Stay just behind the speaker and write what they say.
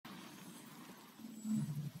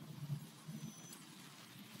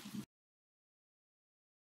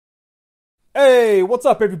Hey, what's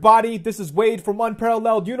up everybody? This is Wade from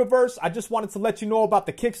Unparalleled Universe. I just wanted to let you know about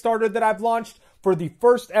the Kickstarter that I've launched for the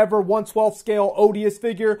first ever 1/12 scale Odious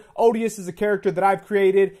figure. Odious is a character that I've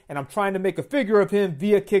created and I'm trying to make a figure of him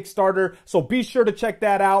via Kickstarter, so be sure to check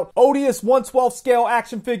that out. Odious 1/12 scale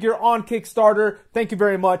action figure on Kickstarter. Thank you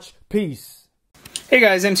very much. Peace. Hey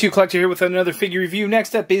guys, M2 Collector here with another figure review.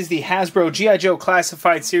 Next up is the Hasbro G.I. Joe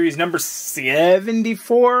Classified Series number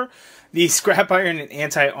 74. The Scrap-Iron and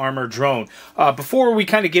Anti-Armor Drone. Before we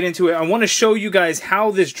kind of get into it, I want to show you guys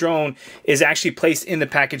how this drone is actually placed in the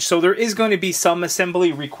package. So there is going to be some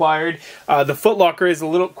assembly required. The footlocker is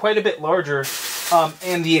quite a bit larger,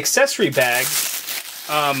 and the accessory bags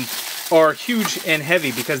are huge and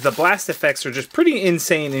heavy because the blast effects are just pretty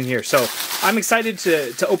insane in here. So I'm excited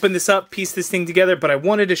to open this up, piece this thing together, but I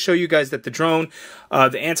wanted to show you guys that the drone,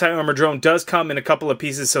 the anti-armor drone, does come in a couple of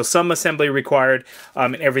pieces, so some assembly required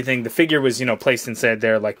and everything. The figure was, placed inside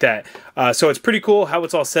there like that. So it's pretty cool how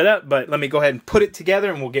it's all set up, but let me go ahead and put it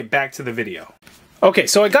together and we'll get back to the video. Okay,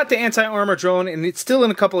 so I got the anti-armor drone and it's still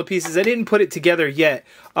in a couple of pieces. I didn't put it together yet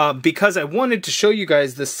because I wanted to show you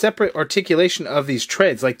guys the separate articulation of these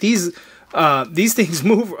treads. Like these things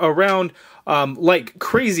move around like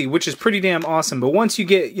crazy, which is pretty damn awesome. But once you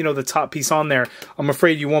get, the top piece on there, I'm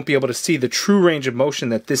afraid you won't be able to see the true range of motion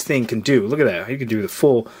that this thing can do. Look at that. You can do the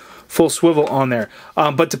full swivel on there.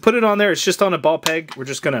 But to put it on there, it's just on a ball peg. We're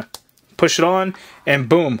just going to push it on and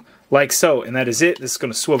boom. Like so, and that is it. This is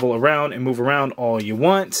going to swivel around and move around all you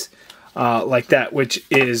want, like that, which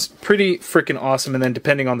is pretty freaking awesome. And then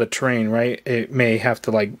depending on the terrain, right, it may have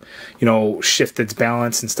to shift its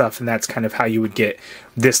balance and stuff, and that's kind of how you would get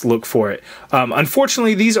this look for it.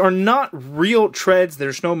 Unfortunately, these are not real treads.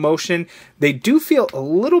 There's no motion. They do feel a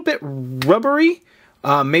little bit rubbery,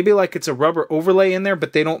 maybe like it's a rubber overlay in there,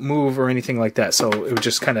 but they don't move or anything like that. So it would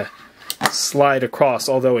just kind of slide across,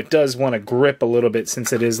 although it does want to grip a little bit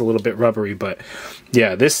since it is a little bit rubbery. But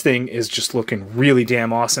yeah, this thing is just looking really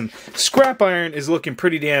damn awesome. Scrap-Iron is looking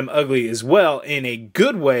pretty damn ugly as well, in a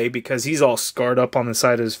good way, because he's all scarred up on the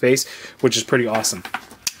side of his face, which is pretty awesome.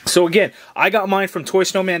 So again, I got mine from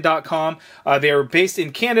toysnowman.com. They are based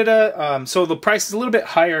in Canada, so the price is a little bit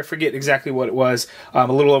higher. I forget exactly what it was,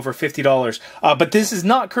 a little over $50. But this is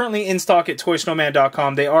not currently in stock at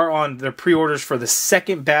toysnowman.com. They are on their pre-orders for the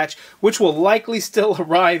second batch, which will likely still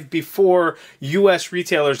arrive before U.S.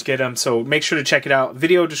 retailers get them. So make sure to check it out.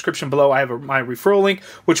 Video description below, I have my referral link,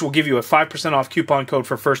 which will give you a 5% off coupon code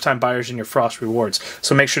for first-time buyers in your Frost Rewards.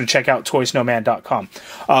 So make sure to check out toysnowman.com.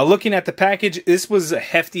 Looking at the package, this was a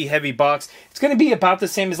heavy box. It's going to be about the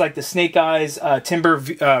same as like the Snake Eyes Timber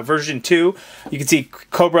version 2. You can see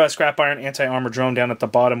Cobra, Scrap-Iron, Anti-Armor Drone down at the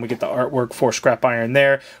bottom. We get the artwork for Scrap-Iron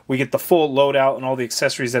there. We get the full loadout and all the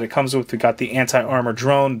accessories that it comes with. We got the Anti-Armor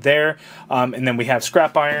Drone there. And then we have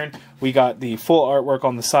Scrap-Iron. We got the full artwork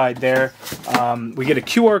on the side there. We get a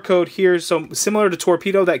QR code here. So similar to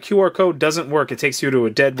Torpedo, that QR code doesn't work. It takes you to a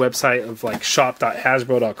dead website of like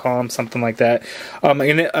shop.hasbro.com, something like that.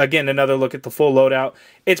 And again, another look at the full loadout.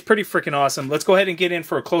 It's pretty freaking awesome. Let's go ahead and get in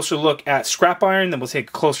for a closer look at Scrap-Iron. Then we'll take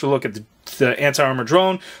a closer look at the anti-armor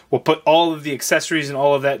drone. We'll put all of the accessories and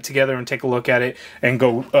all of that together and take a look at it and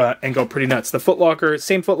go pretty nuts. The footlocker,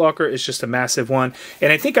 same footlocker, is just a massive one.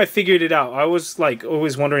 And I think I figured it out. I was like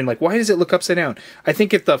always wondering, like, why does it look upside down? I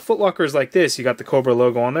think if the footlocker is like this, you got the Cobra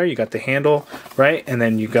logo on there, you got the handle, right? And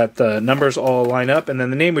then you got the numbers all line up, and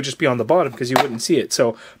then the name would just be on the bottom because you wouldn't see it.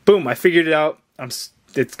 So boom, I figured it out.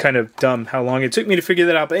 It's kind of dumb how long it took me to figure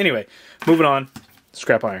that out. But anyway, moving on.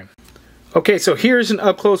 Scrap-Iron. Okay, so here's an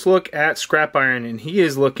up-close look at Scrap-Iron, and he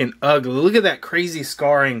is looking ugly. Look at that crazy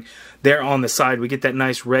scarring there on the side. We get that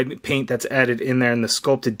nice red paint that's added in there and the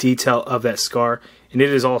sculpted detail of that scar. And it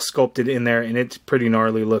is all sculpted in there, and it's pretty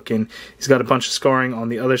gnarly looking. He's got a bunch of scarring on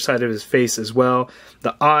the other side of his face as well.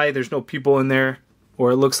 The eye, there's no pupil in there,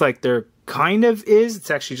 or it looks like there kind of is.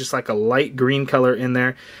 It's actually just like a light green color in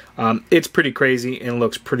there. It's pretty crazy and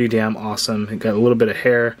looks pretty damn awesome. It got a little bit of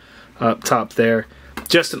hair up top there.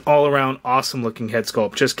 Just an all-around awesome looking head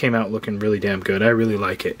sculpt. Just came out looking really damn good. I really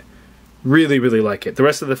like it. Really, really like it. The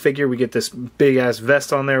rest of the figure, we get this big-ass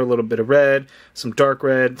vest on there, a little bit of red, some dark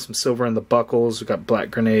red, some silver in the buckles. We've got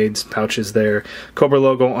black grenades, pouches there. Cobra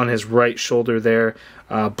logo on his right shoulder there.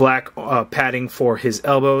 Black padding for his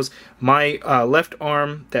elbows. My left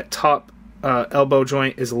arm, that top elbow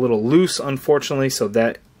joint is a little loose, unfortunately, so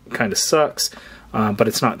that kind of sucks. But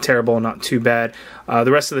it's not terrible, not too bad.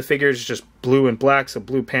 The rest of the figure is just blue and black, so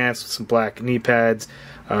blue pants with some black knee pads,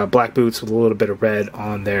 black boots with a little bit of red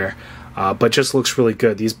on there. But just looks really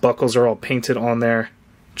good. These buckles are all painted on there.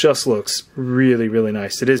 just looks really, really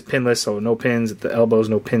nice. It is pinless, so no pins at the elbows,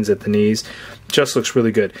 no pins at the knees. Just looks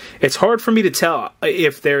really good. It's hard for me to tell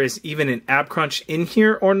if there is even an ab crunch in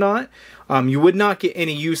here or not. You would not get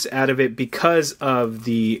any use out of it because of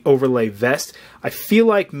the overlay vest. I feel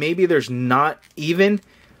like maybe there's not even...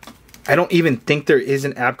 I don't even think there is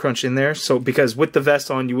an ab crunch in there. So because with the vest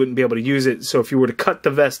on, you wouldn't be able to use it. So if you were to cut the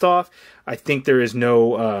vest off, I think there is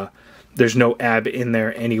no... there's no ab in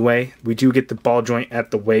there anyway. We do get the ball joint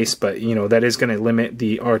at the waist, but you know that is going to limit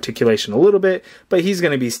the articulation a little bit. But he's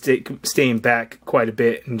going to be staying back quite a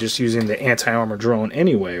bit and just using the anti-armor drone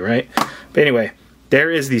anyway, right? But anyway,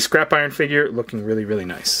 there is the Scrap-Iron figure looking really, really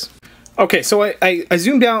nice. Okay, so I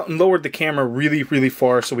zoomed out and lowered the camera really, really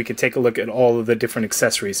far so we could take a look at all of the different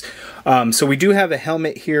accessories. So we do have a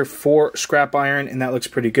helmet here for Scrap-Iron, and that looks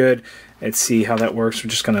pretty good. Let's see how that works. We're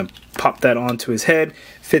just going to pop that onto his head.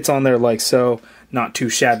 Fits on there like so. Not too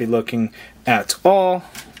shabby looking at all.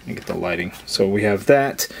 Let me get the lighting. So we have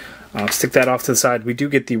that. Stick that off to the side. We do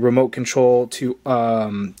get the remote control to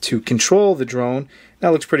control the drone. That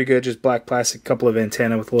looks pretty good. Just black plastic, couple of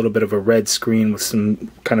antenna with a little bit of a red screen with some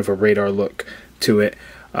kind of a radar look to it.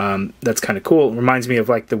 That's kind of cool. It reminds me of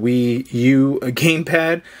like the Wii U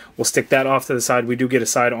gamepad. We'll stick that off to the side. We do get a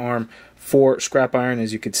side arm for Scrap-Iron,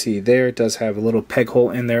 as you can see there. It does have a little peg hole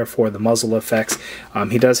in there for the muzzle effects.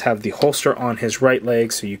 He does have the holster on his right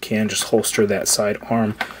leg, so you can just holster that side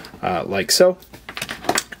arm like so.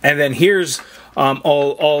 And then here's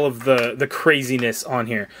all of the craziness on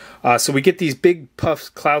here. So we get these big puffs,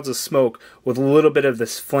 clouds of smoke with a little bit of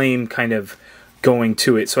this flame kind of going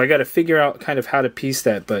to it. So I got to figure out kind of how to piece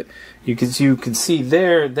that, but you can see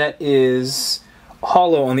there that is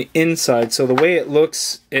hollow on the inside. So the way it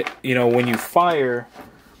looks, you know, when you fire,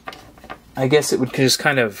 I guess it would just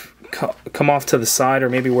kind of come off to the side or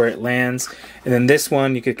maybe where it lands. And then this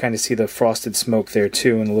one, you could kind of see the frosted smoke there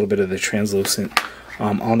too, and a little bit of the translucent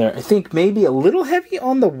on there. I think maybe a little heavy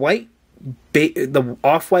on the white, the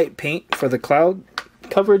off-white paint for the cloud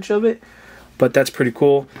coverage of it, but that's pretty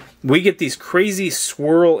cool. We get these crazy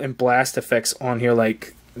swirl and blast effects on here,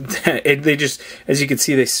 like they just, as you can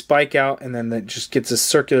see, they spike out, and then that just gets a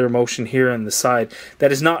circular motion here on the side.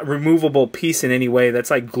 That is not removable piece in any way.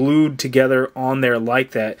 That's like glued together on there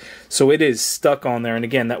like that. So it is stuck on there, and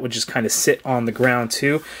again, that would just kind of sit on the ground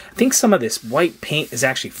too. I think some of this white paint is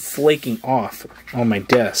actually flaking off on my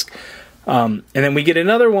desk. And then we get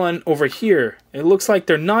another one over here. It looks like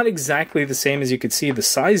they're not exactly the same. As you can see, the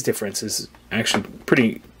size difference is actually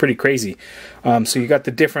pretty crazy. So you got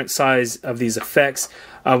the different size of these effects.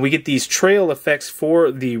 We get these trail effects for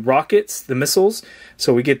the rockets, the missiles.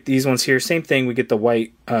 So we get these ones here. Same thing. We get the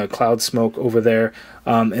white cloud smoke over there.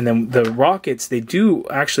 And then the rockets, they do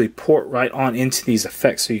actually port right on into these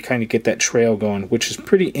effects. So you kind of get that trail going, which is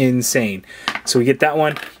pretty insane. So we get that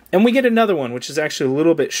one. And we get another one, which is actually a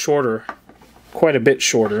little bit shorter, quite a bit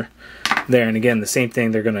shorter there. And again, the same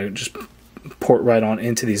thing. They're going to just port right on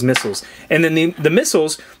into these missiles. And then the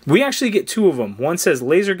missiles, we actually get two of them. One says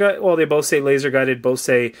laser guided. Well, they both say laser guided, both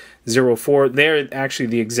say 04. They're actually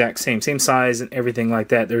the exact same size and everything like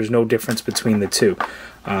that. There's no difference between the two.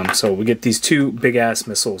 So we get these two big ass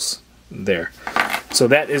missiles there. So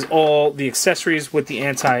that is all the accessories with the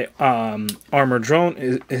anti-armor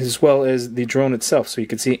drone, as well as the drone itself. So you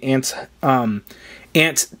can see Ant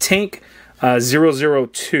Tank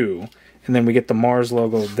 002. And then we get the Mars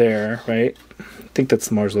logo there, right? I think that's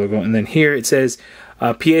the Mars logo. And then here it says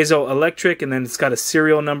Piezo Electric, and then it's got a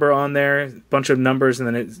serial number on there, a bunch of numbers, and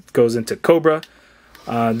then it goes into Cobra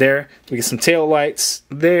there. We get some tail lights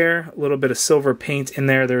there, a little bit of silver paint in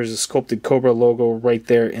there. There's a sculpted Cobra logo right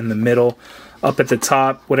there in the middle. Up at the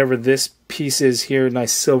top, whatever this piece is here,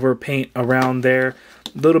 nice silver paint around there.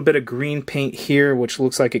 A little bit of green paint here, which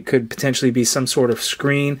looks like it could potentially be some sort of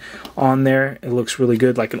screen on there. It looks really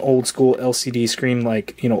good, like an old school LCD screen,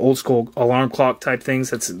 like, you know, old school alarm clock type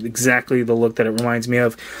things. That's exactly the look that it reminds me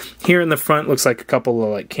of. Here in the front looks like a couple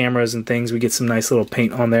of like cameras and things. We get some nice little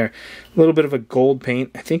paint on there. A little bit of a gold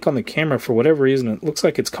paint. I think on the camera, for whatever reason, it looks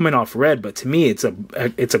like it's coming off red, but to me it's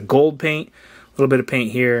a gold paint. A little bit of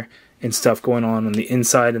paint here and stuff going on the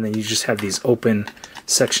inside, and then you just have these open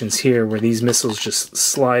sections here where these missiles just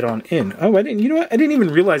slide on in. Oh, you know what? I didn't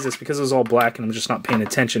even realize this because it was all black and I'm just not paying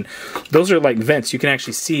attention. Those are like vents. You can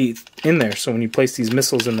actually see in there. So when you place these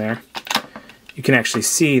missiles in there, you can actually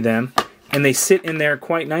see them, and they sit in there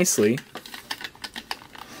quite nicely,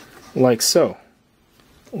 like so.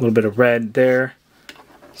 A little bit of red there.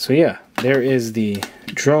 So yeah, there is the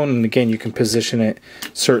drone, and again, you can position it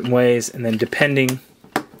certain ways, and then depending,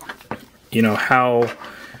 you know, how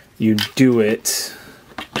you do it.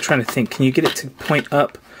 I'm trying to think, can you get it to point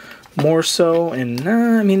up more so, and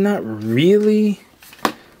I mean, not really.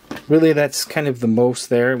 Really, that's kind of the most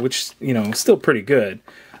there, which, you know, still pretty good.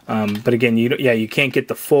 But again, you can't get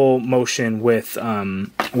the full motion with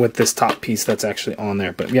this top piece that's actually on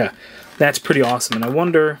there. But yeah, that's pretty awesome. And I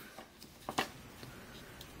wonder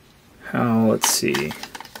how, let's see.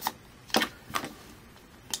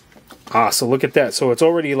 So look at that. So it's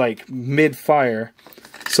already like mid-fire.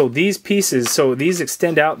 So these pieces, so these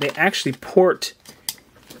extend out, they actually port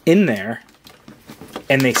in there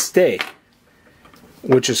and they stay,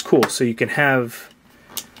 which is cool. So you can have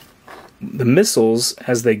the missiles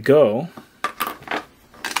as they go.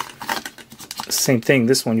 Same thing,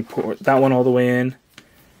 this one, you port that one all the way in.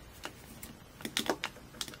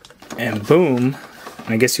 And boom. And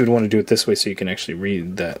I guess you would want to do it this way so you can actually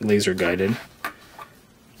read that laser guided.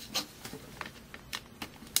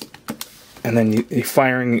 And then you're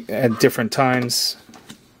firing at different times,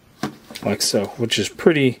 like so, which is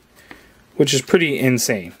pretty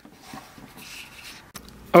insane.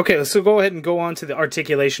 Okay, let's go ahead and go on to the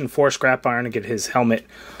articulation for Scrap-Iron and get his helmet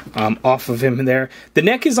off of him there. The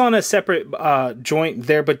neck is on a separate joint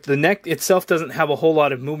there, but the neck itself doesn't have a whole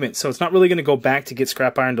lot of movement, so it's not really going to go back to get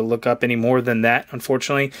Scrap-Iron to look up any more than that,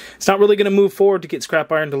 unfortunately. It's not really going to move forward to get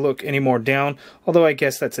Scrap-Iron to look any more down, although I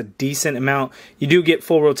guess that's a decent amount. You do get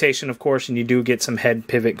full rotation, of course, and you do get some head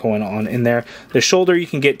pivot going on in there. The shoulder you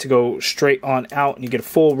can get to go straight on out, and you get a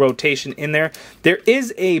full rotation in there. There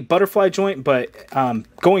is a butterfly joint, but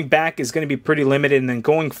going back is going to be pretty limited, and then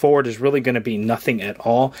going forward is really going to be nothing at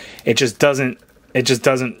all. It just doesn't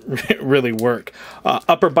really work.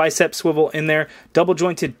 Upper bicep swivel in there, double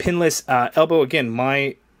jointed pinless elbow. Again,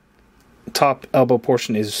 my top elbow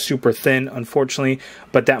portion is super thin, unfortunately,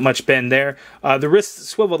 but that much bend there. The wrist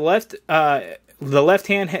swivel left. The left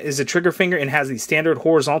hand is a trigger finger and has the standard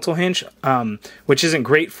horizontal hinge, which isn't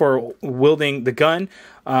great for wielding the gun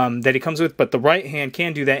that it comes with, but the right hand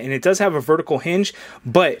can do that, and it does have a vertical hinge,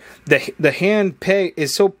 but the hand peg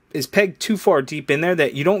is pegged too far deep in there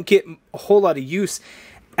that you don't get a whole lot of use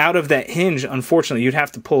out of that hinge. Unfortunately, you'd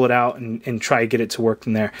have to pull it out and try to get it to work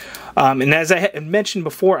in there. And as I had mentioned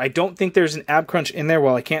before, I don't think there's an ab crunch in there.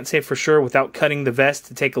 While I can't say for sure without cutting the vest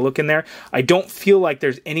to take a look in there, I don't feel like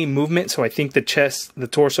there's any movement, so I think the chest, the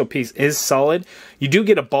torso piece is solid. You do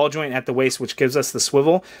get a ball joint at the waist, which gives us the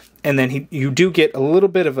swivel, and then you do get a little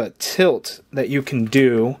bit of a tilt that you can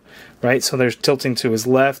do, right? So there's tilting to his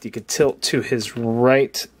left. You could tilt to his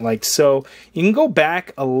right, like so. You can go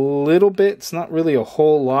back a little bit. It's not really a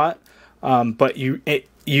whole lot, but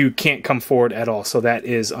you can't come forward at all. So that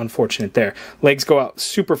is unfortunate there. Legs go out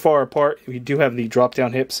super far apart. We do have the drop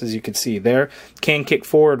down hips, as you can see there. Can kick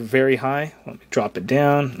forward very high. Let me drop it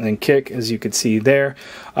down and then kick, as you can see there.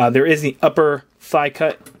 There is the upper thigh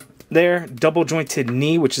cut there, double jointed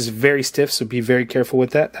knee, which is very stiff, so be very careful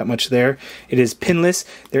with that much there. It is pinless.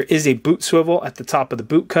 There is a boot swivel at the top of the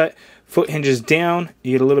boot cut. Foot hinges down,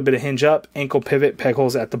 you get a little bit of hinge up, ankle pivot, peg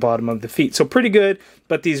holes at the bottom of the feet. So pretty good,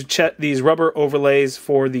 but these rubber overlays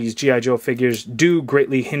for these G.I. Joe figures do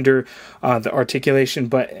greatly hinder the articulation,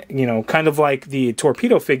 but you know, kind of like the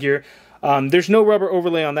Torpedo figure, there's no rubber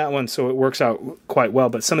overlay on that one, so it works out quite well.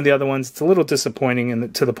 But some of the other ones, it's a little disappointing,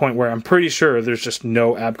 and to the point where I'm pretty sure there's just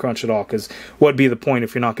no ab crunch at all, because what'd be the point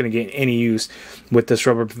if you're not going to get any use with this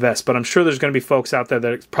rubber vest? But I'm sure there's going to be folks out there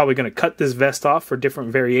that are probably going to cut this vest off for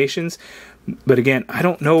different variations. But again, I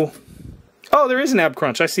don't know. Oh, there is an ab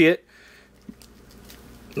crunch. I see it.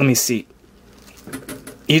 Let me see.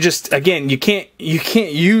 You just, again, you can't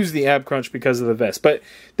use the ab crunch because of the vest, but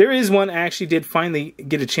there is one. I actually did finally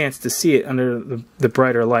get a chance to see it under the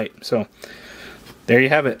brighter light, so there you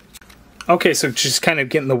have it. Okay, so just kind of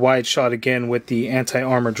getting the wide shot again with the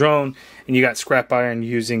anti-armor drone, and you got Scrap-Iron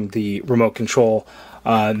using the remote control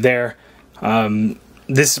there.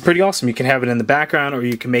 This is pretty awesome. You can have it in the background, or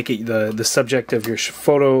you can make it the subject of your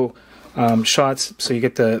photo shots, so you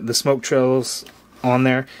get the smoke trails on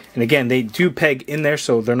there. And again, they do peg in there,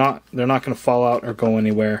 so they're not going to fall out or go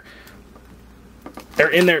anywhere.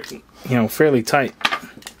 They're in there, you know, fairly tight.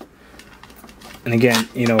 And again,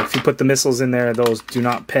 you know, if you put the missiles in there, those do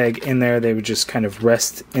not peg in there. They would just kind of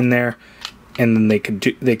rest in there, and then they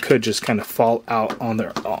could just kind of fall out on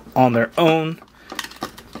their own.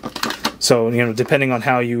 So, you know, depending on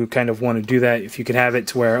how you kind of want to do that, if you could have it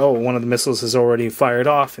to where, oh, one of the missiles is already fired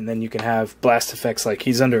off, and then you can have blast effects like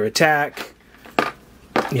he's under attack.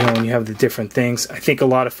 You know, when you have the different things, I think a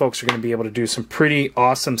lot of folks are going to be able to do some pretty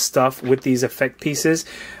awesome stuff with these effect pieces,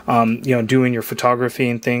 you know, doing your photography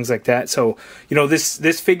and things like that. So, you know,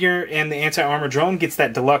 this figure and the anti-armor drone gets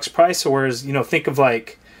that deluxe price. So whereas, you know, think of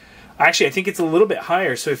like, Actually, I think it's a little bit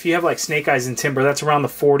higher. So if you have like Snake Eyes and Timber, that's around the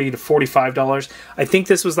 $40 to $45. I think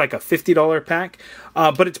this was like a $50 pack,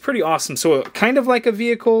 but it's pretty awesome. So kind of like a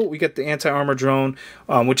vehicle, we got the anti-armor drone,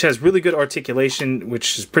 which has really good articulation,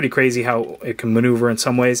 which is pretty crazy how it can maneuver in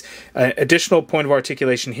some ways. Additional point of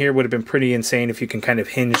articulation here would have been pretty insane if you can kind of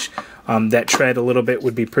hinge that tread a little bit,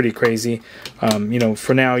 would be pretty crazy. You know,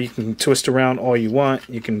 for now you can twist around all you want.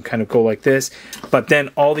 You can kind of go like this, but then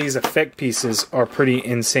all these effect pieces are pretty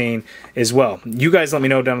insane as well. You guys let me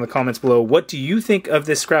know down in the comments below, what do you think of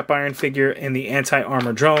this Scrap-Iron figure and the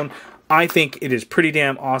anti-armor drone? I think it is pretty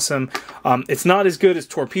damn awesome. It's not as good as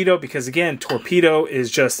Torpedo because, again, Torpedo is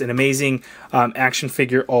just an amazing action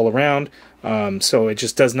figure all around. So it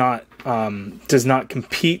just does not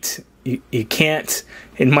compete. You can't,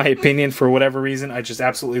 in my opinion, for whatever reason. I just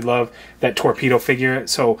absolutely love that Torpedo figure.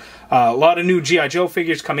 So a lot of new G.I. Joe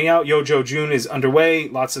figures coming out. Yojo June is underway.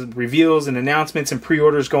 Lots of reveals and announcements and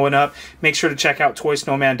pre-orders going up. Make sure to check out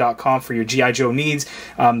toysnowman.com for your G.I. Joe needs.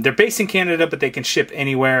 They're based in Canada, but they can ship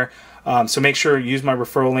anywhere. So make sure you use my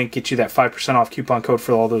referral link, get you that 5% off coupon code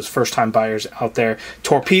for all those first-time buyers out there.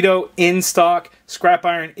 Torpedo in stock.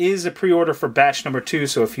 Scrap-Iron is a pre-order for batch number 2,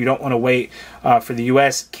 so if you don't want to wait for the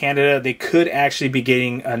US, Canada, they could actually be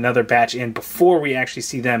getting another batch in before we actually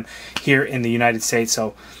see them here in the United States.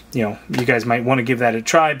 So, you know, you guys might want to give that a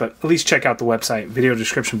try, but at least check out the website, video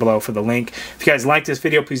description below for the link. If you guys like this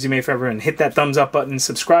video, please do me a favor and hit that thumbs up button.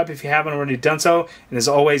 Subscribe if you haven't already done so. And as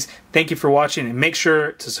always, thank you for watching, and make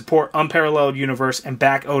sure to support Unparalleled Universe and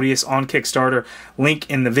back Odious on Kickstarter. Link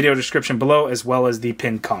in the video description below, as well as the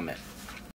pinned comment.